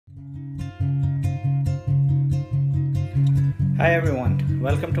Hi everyone,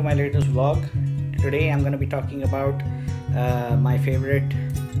 welcome to my latest vlog. Today I'm going to be talking about my favorite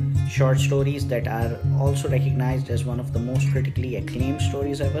short stories that are also recognized as one of the most critically acclaimed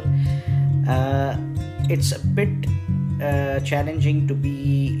stories ever. It's a bit challenging to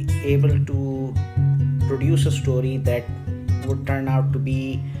be able to produce a story that would turn out to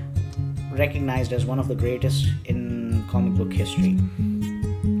be recognized as one of the greatest in comic book history.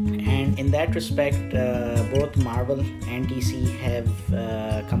 And in that respect, both Marvel and DC have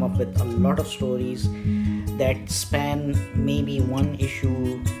come up with a lot of stories that span maybe one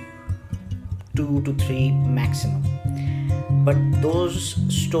issue, 2 to 3 maximum. But those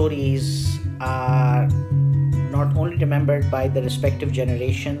stories are not only remembered by the respective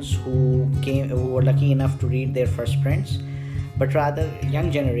generations who were lucky enough to read their first prints, but rather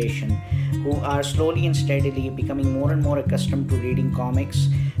young generation who are slowly and steadily becoming more and more accustomed to reading comics,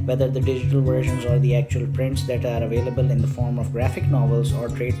 whether the digital versions or the actual prints that are available in the form of graphic novels or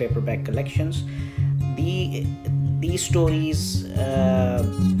trade paperback collections. These stories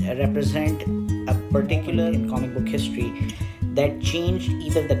represent a particular in comic book history that changed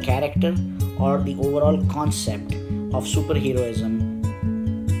either the character or the overall concept of superheroism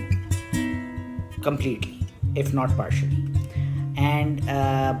completely, if not partially. And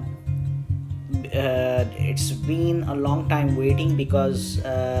it's been a long time waiting because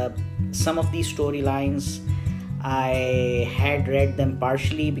some of these storylines I had read them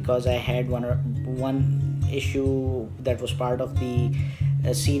partially because I had one issue that was part of the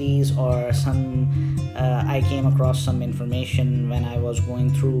series, or I came across some information when I was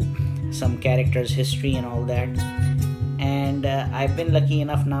going through some characters' history and all that. And I've been lucky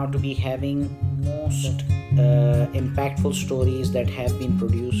enough now to be having most impactful stories that have been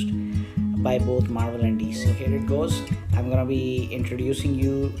produced by both Marvel and DC. So here it goes. I'm gonna be introducing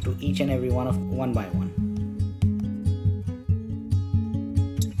you to each and every one by one.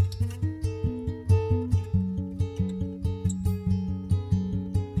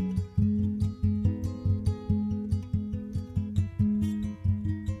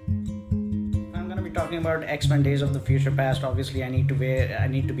 I'm gonna be talking about X-Men Days of the Future Past. Obviously, I need to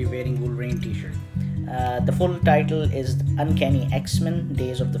be wearing Wolverine t-shirt. The full title is Uncanny X-Men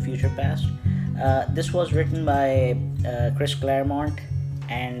Days of the Future Past. This was written by Chris Claremont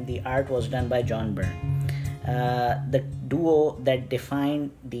and the art was done by John Byrne. The duo that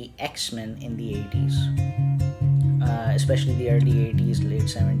defined the X-Men in the 80s, especially the early 80s, late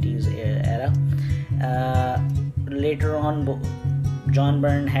 70s era. Later on, John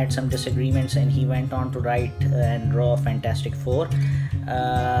Byrne had some disagreements and he went on to write and draw Fantastic Four.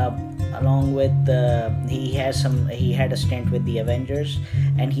 Along with he had a stint with the Avengers,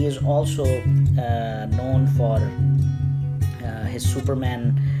 and he is also known for his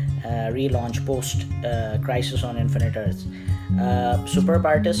Superman relaunch post Crisis on Infinite Earths. Superb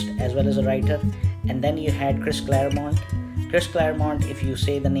artist as well as a writer. And then you had Chris Claremont. Chris Claremont, if you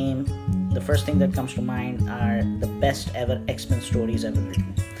say the name, the first thing that comes to mind are the best ever X-Men stories ever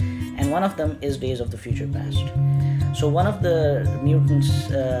written, and one of them is Days of the Future Past. So one of the mutants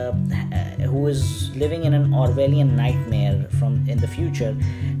who is living in an Orwellian nightmare from in the future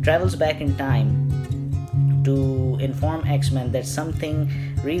travels back in time to inform X-Men that something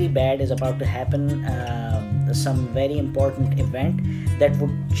really bad is about to happen, some very important event that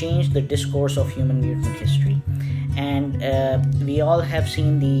would change the discourse of human mutant history. And we all have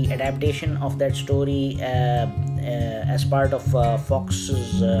seen the adaptation of that story as part of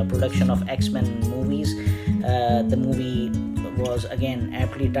Fox's production of X-Men movies. The movie was again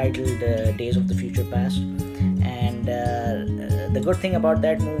aptly titled Days of the Future Past. And the good thing about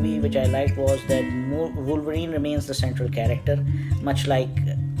that movie, which I liked, was that Wolverine remains the central character, much like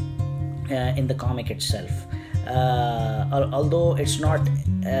in the comic itself. Although it's not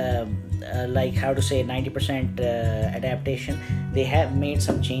like 90% adaptation, they have made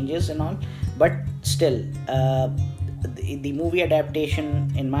some changes and all, but still the movie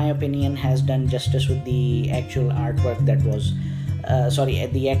adaptation, in my opinion, has done justice with the actual artwork that was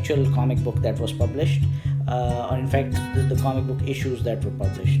the actual comic book that was published, or in fact the comic book issues that were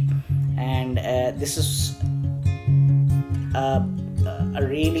published. And this is a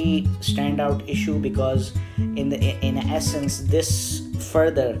really standout issue because in essence this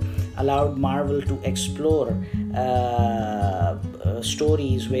further allowed Marvel to explore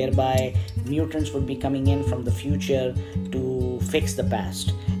stories whereby mutants would be coming in from the future to fix the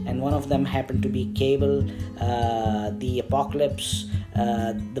past, and one of them happened to be Cable, the Apocalypse,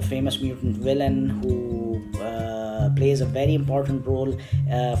 the famous mutant villain who plays a very important role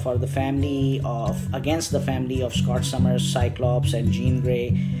against the family of Scott Summers, Cyclops, and Jean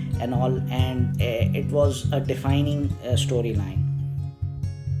Grey. and all, and it was a defining storyline.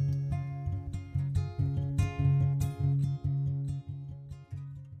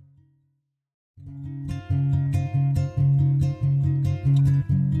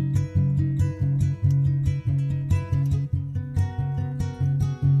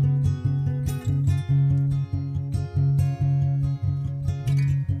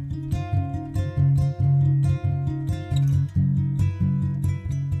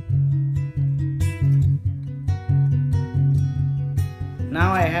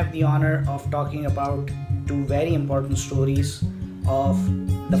 Now I have the honor of talking about two very important stories of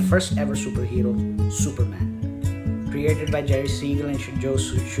the first ever superhero, Superman. Created by Jerry Siegel and Joe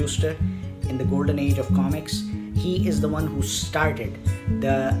Shuster in the golden age of comics, he is the one who started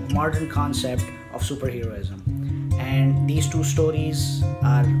the modern concept of superheroism. And these two stories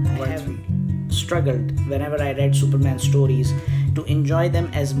are worth reading. Struggled whenever I read Superman stories to enjoy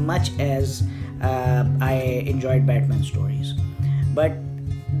them as much as I enjoyed Batman stories. But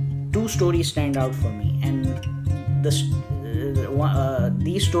two stories stand out for me, and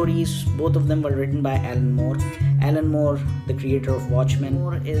these stories, both of them were written by Alan Moore. Alan Moore, the creator of Watchmen,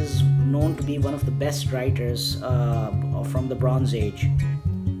 Moore is known to be one of the best writers from the Bronze Age,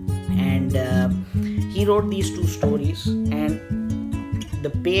 and he wrote these two stories, and the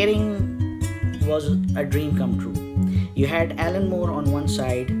pairing was a dream come true. You had Alan Moore on one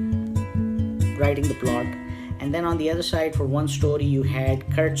side writing the plot, and then on the other side, for one story, you had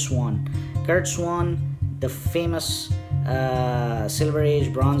Kurt Swan. Kurt Swan, the famous Silver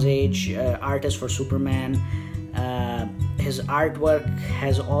Age, Bronze Age artist for Superman. His artwork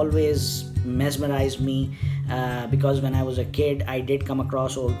has always mesmerized me because when I was a kid, I did come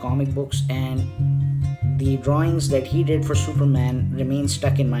across old comic books, and the drawings that he did for Superman remain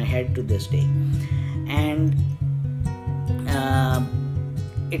stuck in my head to this day. And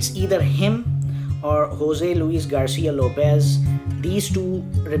it's either him or Jose Luis Garcia Lopez. These two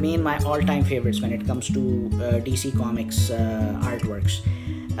remain my all-time favorites when it comes to DC Comics artworks.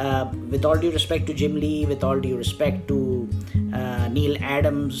 With all due respect to Jim Lee, with all due respect to Neil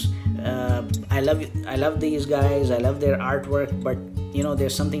Adams, I love these guys. I love their artwork, but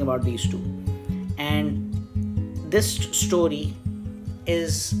there's something about these two. And this story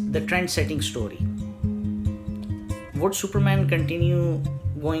is the trend-setting story. Would Superman continue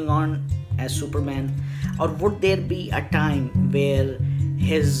going on as Superman, or would there be a time where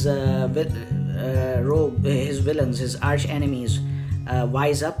his villains, his arch enemies,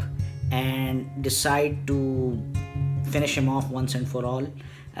 wise up and decide to finish him off once and for all?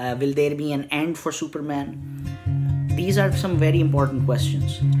 Will there be an end for Superman? These are some very important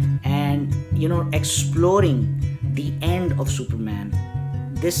questions, and exploring the end of Superman,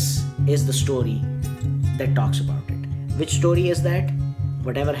 this is the story that talks about it. Which story is that?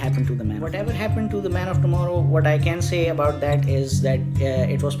 Whatever Happened to the Man. Whatever Happened to the Man of Tomorrow, what I can say about that is that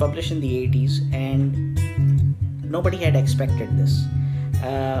it was published in the 80s, and nobody had expected this.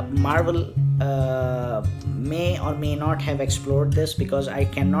 Marvel may or may not have explored this, because I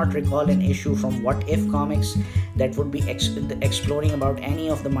cannot recall an issue from What If Comics that would be exploring about any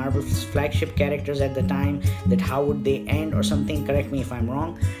of the Marvel's flagship characters at the time, that how would they end or something. Correct me if I'm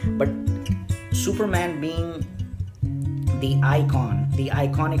wrong, but Superman being the icon, the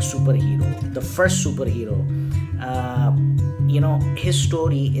iconic superhero, the first superhero, his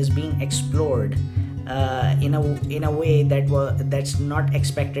story is being explored in a way that's not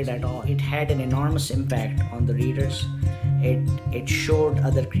expected at all. It had an enormous impact on the readers. It showed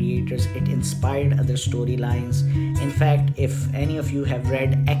other creators. It inspired other storylines. In fact, if any of you have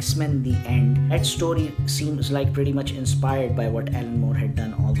read X-Men: The End, that story seems like pretty much inspired by what Alan Moore had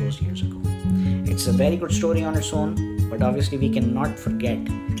done all those years ago. It's a very good story on its own, but obviously we cannot forget,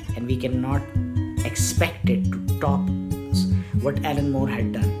 and we cannot expect it to top what Alan Moore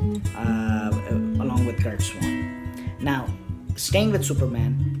had done along with Kurt Swan. Now, staying with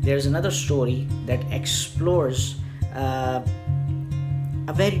Superman, there's another story that explores a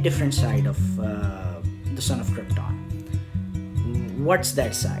very different side of the Son of Krypton. What's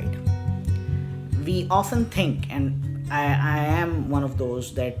that side? We often think, and I am one of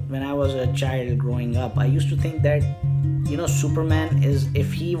those, that when I was a child growing up, I used to think that Superman is,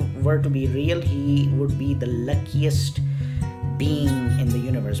 if he were to be real, he would be the luckiest being in the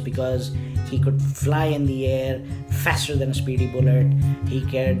universe, because he could fly in the air faster than a speedy bullet. He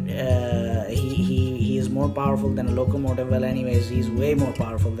is more powerful than a locomotive. Well, anyways, he's way more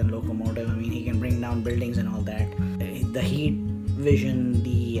powerful than locomotive. I mean, he can bring down buildings and all that. The heat vision,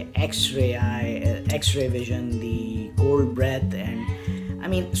 the X-ray vision, the cold breath, and I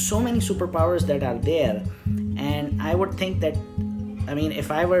mean, so many superpowers that are there. And I would think that I mean,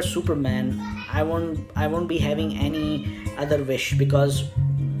 if I were Superman, I won't be having any other wish, because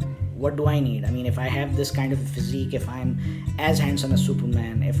what do I need? I mean, if I have this kind of a physique, if I'm as handsome as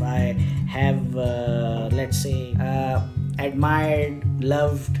Superman, if I have, let's say, admired,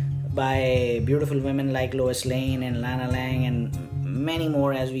 loved by beautiful women like Lois Lane and Lana Lang and many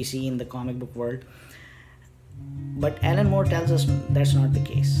more as we see in the comic book world. But Alan Moore tells us that's not the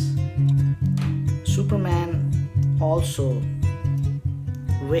case. Superman also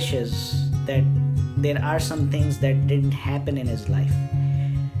wishes that there are some things that didn't happen in his life.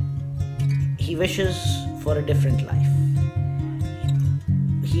 He wishes for a different life.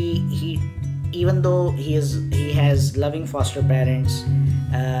 He even though he has loving foster parents,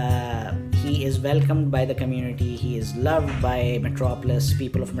 he is welcomed by the community, he is loved by Metropolis,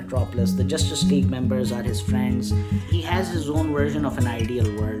 people of Metropolis, the Justice League members are his friends. He has his own version of an ideal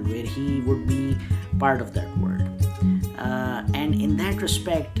world where he would be part of that world. And in that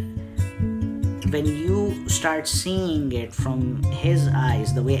respect, when you start seeing it from his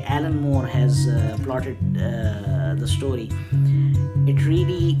eyes, the way Alan Moore has plotted the story, it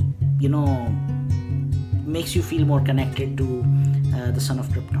really, makes you feel more connected to the Son of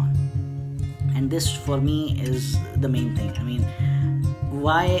Krypton. And this for me is the main thing. I mean,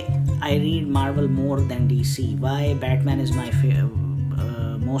 why I read Marvel more than DC, why Batman is my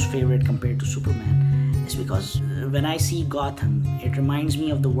most favorite compared to Superman, is because when I see Gotham, it reminds me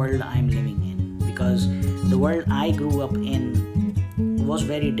of the world I'm living in, because the world I grew up in was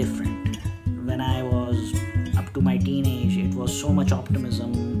very different. When I was up to my teenage, it was so much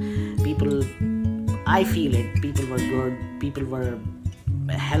optimism. I feel it, people were good, people were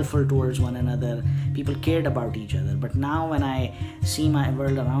helpful towards one another, people cared about each other. But now when I see my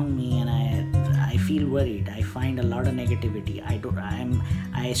world around me and I feel worried, I find a lot of negativity.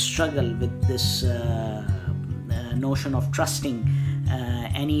 I struggle with this notion of trusting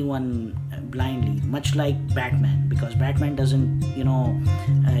anyone blindly, much like Batman, because Batman doesn't,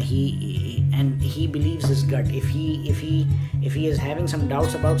 he believes his gut. If he is having some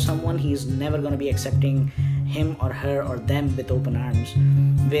doubts about someone, he's never going to be accepting him or her or them with open arms.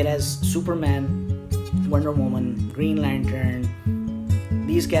 Whereas Superman, Wonder Woman, Green Lantern,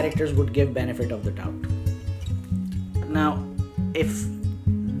 these characters would give benefit of the doubt. Now, if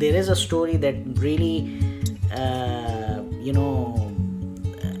there is a story that really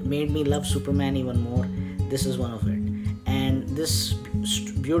made me love Superman even more, this is one of it. And this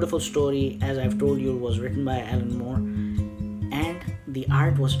beautiful story, as I've told you, was written by Alan Moore, and the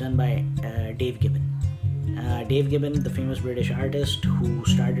art was done by Dave Gibbon. Dave Gibbon, the famous British artist who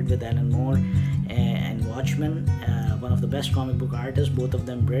started with Alan Moore and Watchmen, one of the best comic book artists, both of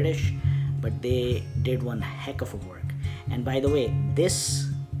them British, but they did one heck of a work. And by the way, this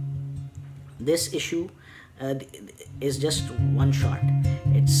issue is just one shot.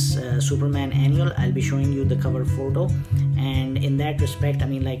 It's Superman Annual. I'll be showing you the cover photo, and in that respect, I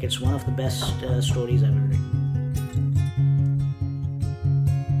mean, like, it's one of the best stories ever written.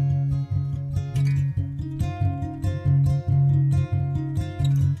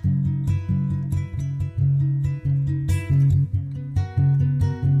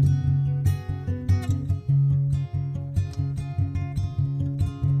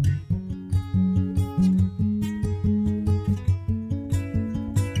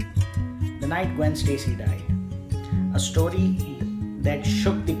 Night Gwen Stacy died. A story that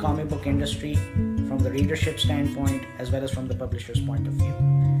shook the comic book industry from the readership standpoint as well as from the publisher's point of view.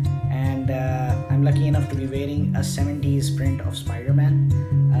 And I'm lucky enough to be wearing a 70s print of Spider-Man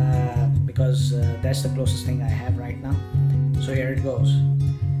because that's the closest thing I have right now. So here it goes.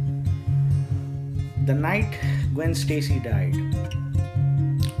 The night Gwen Stacy died.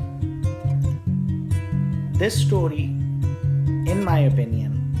 This story, in my opinion,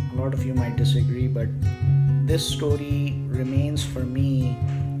 a lot of you might disagree, but this story remains for me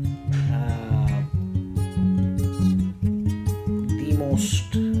the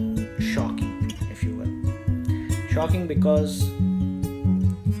most shocking, if you will. Shocking because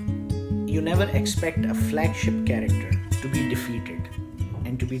you never expect a flagship character to be defeated,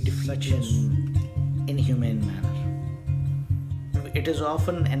 and to be defeated in an inhumane manner. It is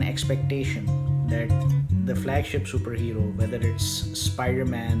often an expectation that the flagship superhero, whether it's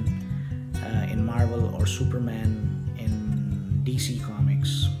Spider-Man in Marvel or Superman in DC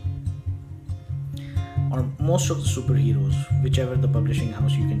Comics, or most of the superheroes, whichever the publishing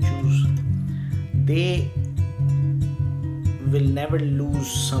house you can choose, they will never lose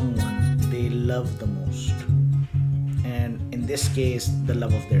someone they love the most, and in this case, the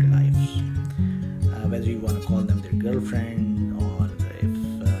love of their lives, whether you want to call them their girlfriend, or if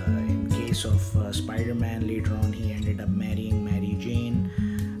in case of Spider-Man, later on he ended up marrying Mary Jane,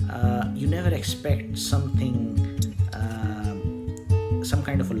 never expect something, some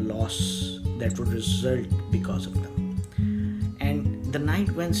kind of a loss that would result because of them. And the night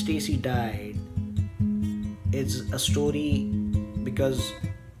when Stacy died is a story because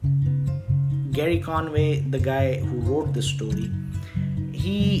Gary Conway, the guy who wrote this story,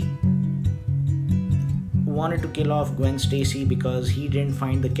 he wanted to kill off Gwen Stacy because he didn't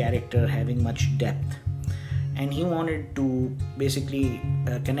find the character having much depth, and he wanted to basically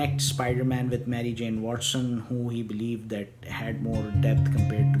connect Spider-Man with Mary Jane Watson, who he believed that had more depth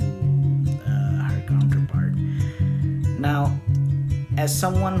compared to her counterpart. Now, as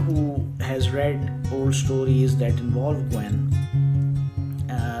someone who has read old stories that involve Gwen,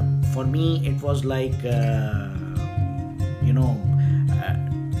 for me it was like a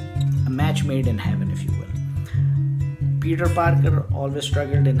match made in heaven, if you will. Peter Parker always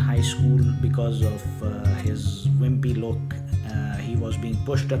struggled in high school because of his wimpy look. He was being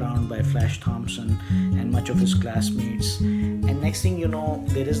pushed around by Flash Thompson and much of his classmates. And next thing you know,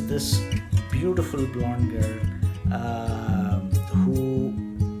 there is this beautiful blonde girl who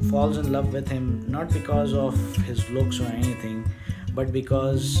falls in love with him, not because of his looks or anything, but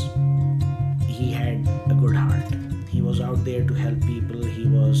because he had a good heart. He was out there to help people. He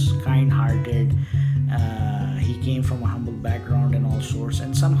was kind-hearted. He came from a humble background and all sorts,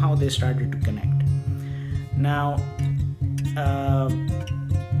 and somehow they started to connect. Now,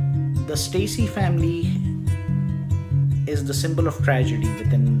 the Stacy family is the symbol of tragedy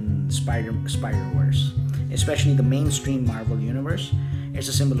within Spider-Verse, especially the mainstream Marvel universe. It's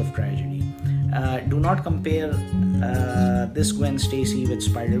a symbol of tragedy. Do not compare this Gwen Stacy with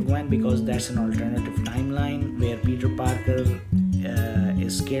Spider-Gwen, because that's an alternative timeline where Peter Parker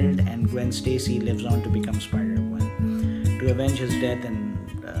is killed and Gwen Stacy lives on to become Spider-Gwen to avenge his death and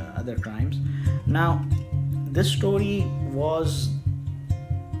other crimes. Now, this story was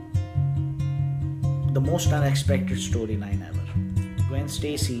the most unexpected storyline ever. Gwen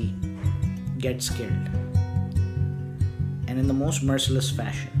Stacy gets killed, and in the most merciless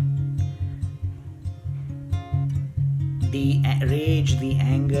fashion. The rage, the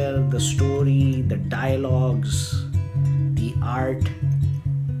anger, the story, the dialogues, the art.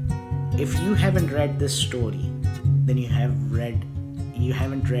 If you haven't read this story, then you haven't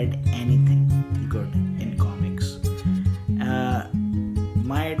read anything good in comics.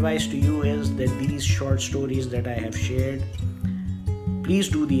 My advice to you is that these short stories that I have shared, please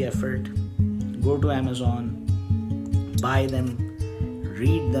do the effort. Go to Amazon, buy them,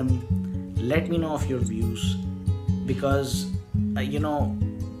 read them, let me know of your views, because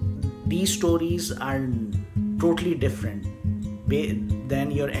these stories are totally different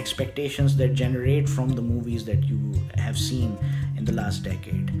than your expectations that generate from the movies that you have seen in the last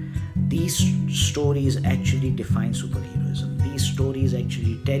decade. These stories actually define superheroism. These stories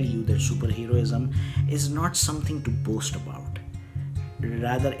actually tell you that superheroism is not something to boast about.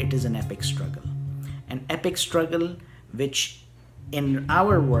 Rather, it is an epic struggle. An epic struggle which, in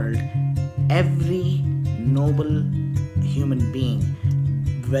our world, every noble human being,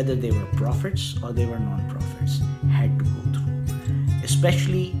 whether they were prophets or they were non-prophets, had to go through.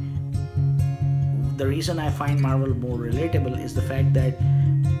 Especially, the reason I find Marvel more relatable is the fact that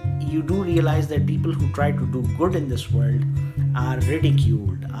you do realize that people who try to do good in this world are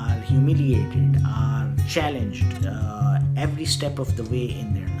ridiculed, are humiliated, are challenged every step of the way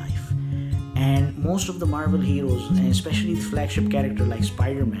in their life. And most of the Marvel heroes, and especially the flagship character like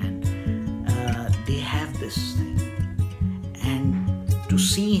Spider-Man, they have this thing. And to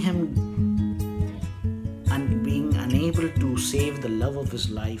see him being unable to save the love of his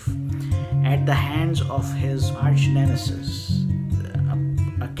life at the hands of his arch nemesis,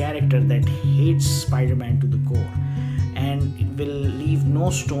 a character that hates Spider-Man to the core and will leave no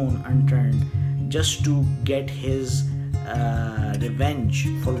stone unturned just to get his revenge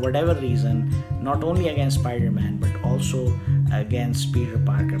for whatever reason, not only against Spider-Man but also against Peter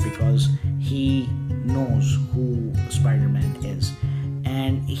Parker, because he knows who Spider-Man is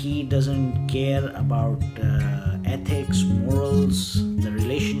and he doesn't care about ethics, morals, the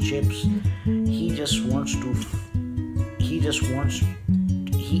relationships. He's just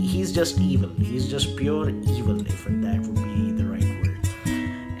evil. He's just pure evil, if that would be the right word.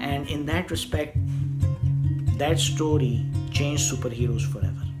 And in that respect, that story changed superheroes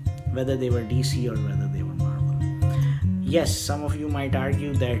forever, whether they were DC or whether they were Marvel. Yes, some of you might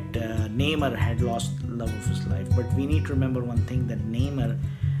argue that Neymar had lost the love of his life, but we need to remember one thing, that Neymar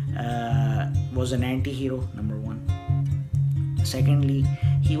was an anti-hero, number one. Secondly,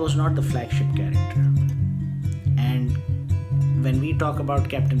 he was not the flagship character. And when we talk about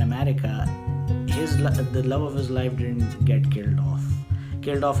Captain America, the love of his life didn't get killed off.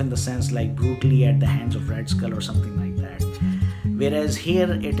 killed off in the sense like brutally at the hands of Red Skull or something like that. Whereas here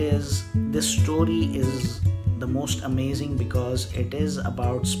this story is the most amazing because it is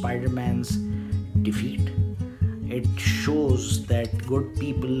about Spider-Man's defeat. It shows that good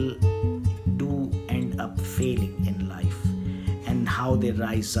people do end up failing in life and how they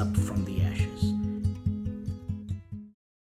rise up from